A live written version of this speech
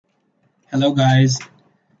Hello guys,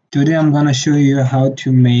 today I'm gonna show you how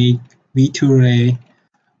to make V2ray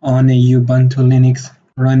on a Ubuntu Linux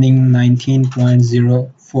running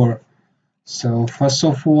 19.04. So first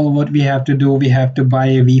of all, what we have to do, we have to buy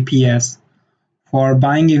a VPS. For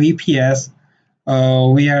buying a VPS,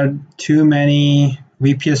 we are too many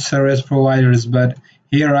VPS service providers, but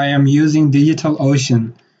here I am using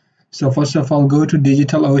DigitalOcean. So first of all, go to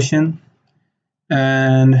DigitalOcean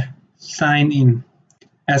and sign in.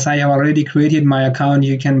 As I have already created my account,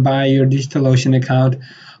 you can buy your DigitalOcean account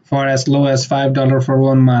for as low as $5 for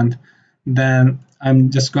 1 month. Then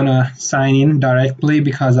I'm just gonna sign in directly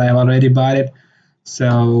because I have already bought it.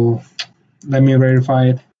 So let me verify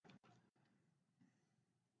it.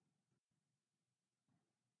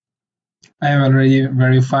 I have already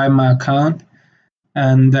verified my account,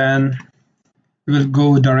 and then we will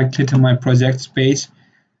go directly to my projects page.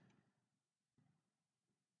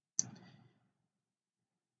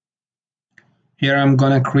 Here I'm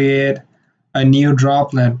gonna create a new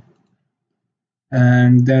droplet,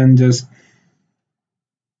 and then just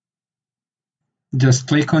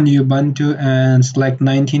click on Ubuntu and select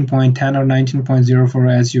 19.10 or 19.04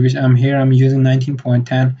 as you wish. I'm using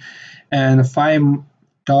 19.10, and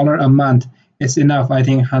 $5 a month is enough. I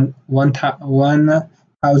think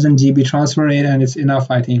 1000 GB transfer rate, and it's enough,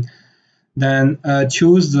 I think. Then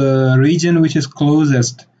choose the region which is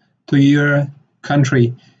closest to your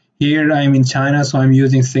country. Here I'm in China, so I'm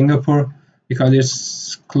using Singapore because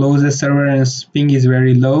it's closest server and its ping is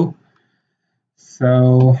very low.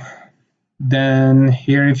 So then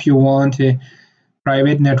here, if you want a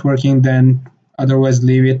private networking, then otherwise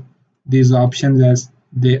leave it these options as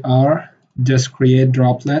they are. Just create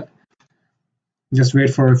droplet. Just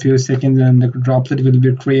wait for a few seconds and the droplet will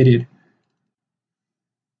be created.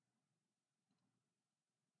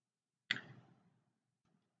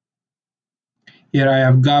 Here I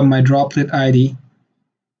have got my droplet ID.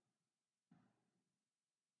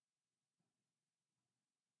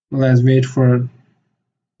 Let's wait for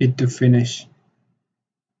it to finish.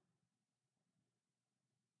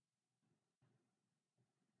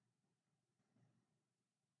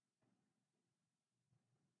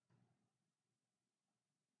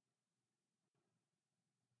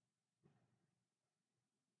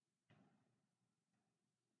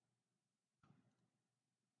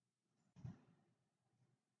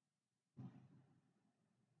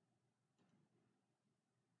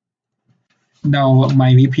 Now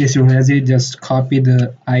my VPS is ready. Just copy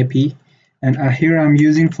the IP, and here I'm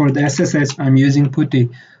using for the SSH, I'm using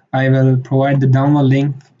PuTTY. I will provide the download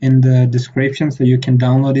link in the description so you can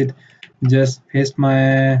download it. Just paste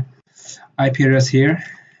my IP address here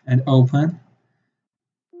and open.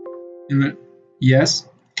 Yes,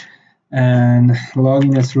 and log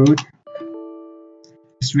in as root.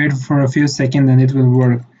 Just wait for a few seconds and it will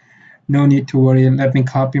work. No need to worry. Let me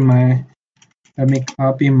copy my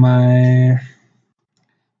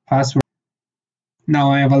password.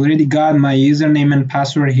 Now I have already got my username and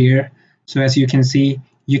password here. So as you can see,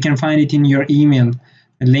 you can find it in your email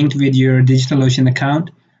linked with your DigitalOcean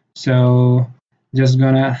account. So just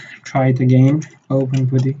gonna try it again. Open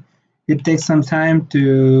PuTTY. It takes some time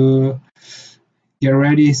to get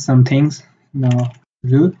ready some things. Now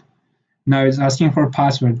root. Now it's asking for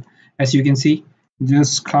password. As you can see,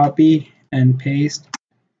 just copy and paste.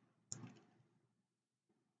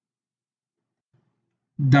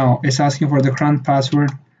 Now it's asking for the current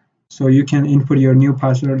password, so you can input your new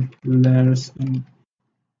password. Let's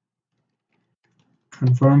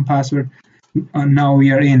confirm password. Now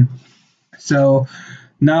we are in. So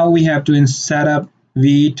now we have to set up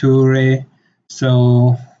V2ray.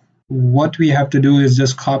 So what we have to do is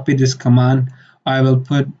just copy this command. I will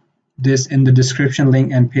put this in the description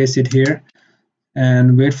link and paste it here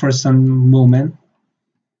and wait for some moment.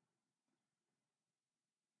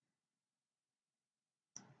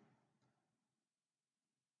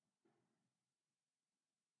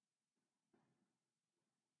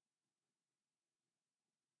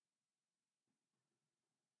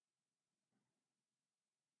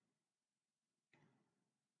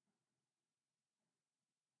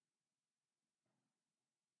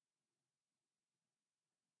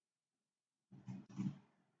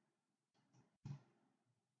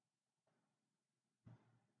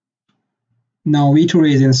 Now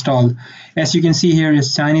V2ray is installed. As you can see here,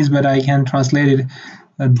 it's Chinese, but I can translate it.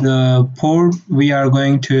 The port we are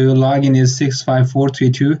going to log in is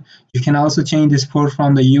 65432. You can also change this port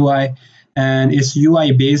from the UI, and it's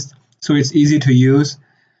UI based, so it's easy to use.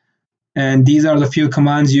 And these are the few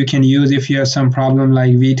commands you can use if you have some problem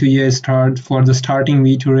like V2ray start. For the starting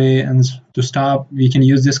V2ray and to stop, we can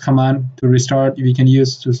use this command. To restart, we can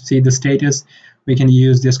use to see the status. we can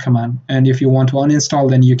use this command. And if you want to uninstall,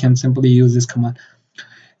 then you can simply use this command.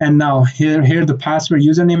 And now here the password,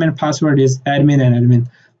 username and password is admin and admin.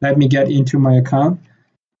 Let me get into my account.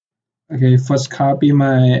 Okay, first copy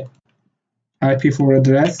my IP4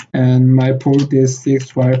 address, and my port is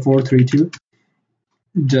 65432.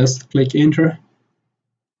 Just click enter.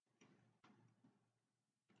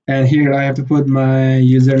 And here I have to put my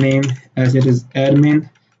username as it is admin.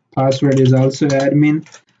 Password is also admin.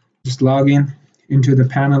 Just log in into the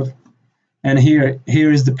panel. And here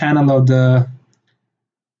is the panel of the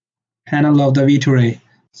V2ray.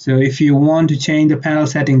 So if you want to change the panel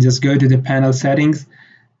setting, just go to the panel settings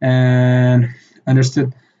and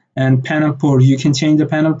understood. And panel port, you can change the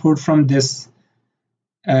panel port from this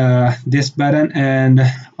button, and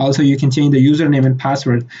also you can change the username and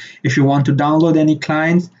password. If you want to download any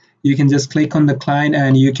clients, you can just click on the client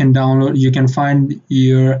and you can download. You can find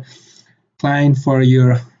your client for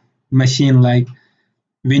your machine, like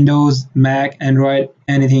Windows, Mac, Android,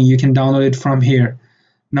 anything. You can download it from here.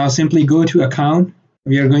 Now simply go to account.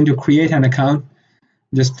 We are going to create an account.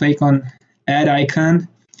 Just click on add icon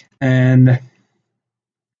and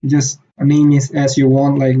just name it as you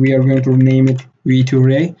want, like we are going to name it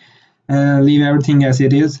V2ray. Leave everything as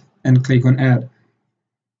it is and click on add.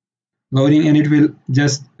 Loading, and it will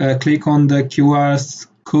just click on the QR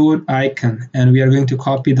code icon, and we are going to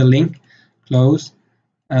copy the link. Close.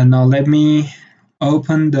 And now let me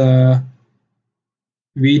open the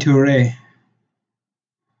V2ray.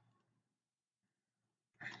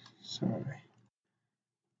 Sorry.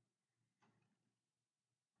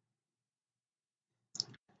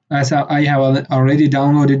 As I have already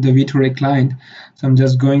downloaded the V2ray client, so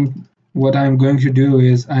what I'm going to do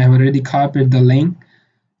is I have already copied the link,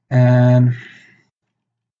 and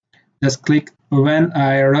just click. When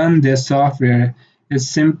I run this software, it's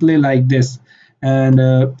simply like this, and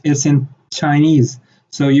it's in Chinese,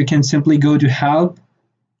 so you can simply go to help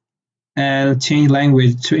and change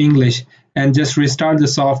language to English and just restart the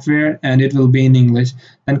software and it will be in English.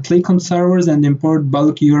 Then click on servers and import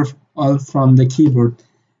bulk URL from the keyboard,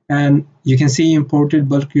 and you can see imported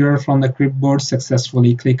bulk URL from the clipboard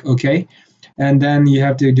successfully. Click OK, and then you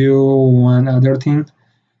have to do one other thing.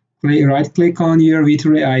 Right click on your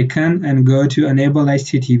V2ray icon and go to enable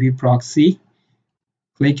HTTP proxy.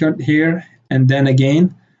 Click out here, and then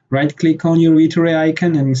again right click on your V2ray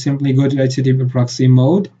icon and simply go to HTTP proxy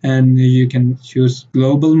mode, and you can choose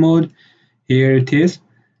global mode. Here it is.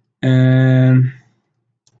 And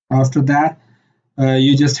after that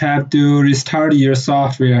you just have to restart your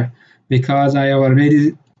software, because I have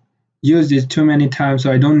already used it too many times,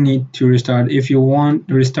 so I don't need to restart. If you want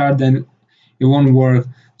to restart, then it won't work.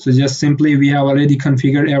 So just simply, we have already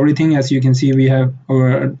configured everything. As you can see, we have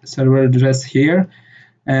our server address here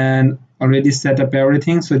and already set up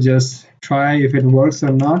everything. So just try if it works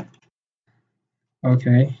or not.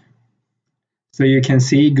 Okay, so you can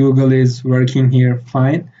see Google is working here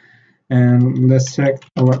fine. And let's check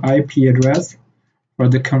our IP address for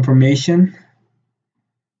the confirmation.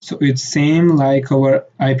 So it's same like our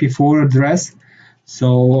IP4 address.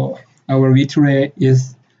 So our V2ray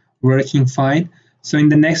is working fine. So in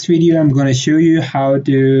the next video, I'm going to show you how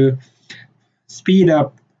to speed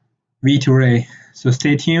up V2ray. So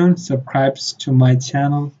stay tuned, subscribe to my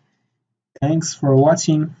channel. Thanks for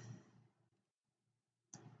watching.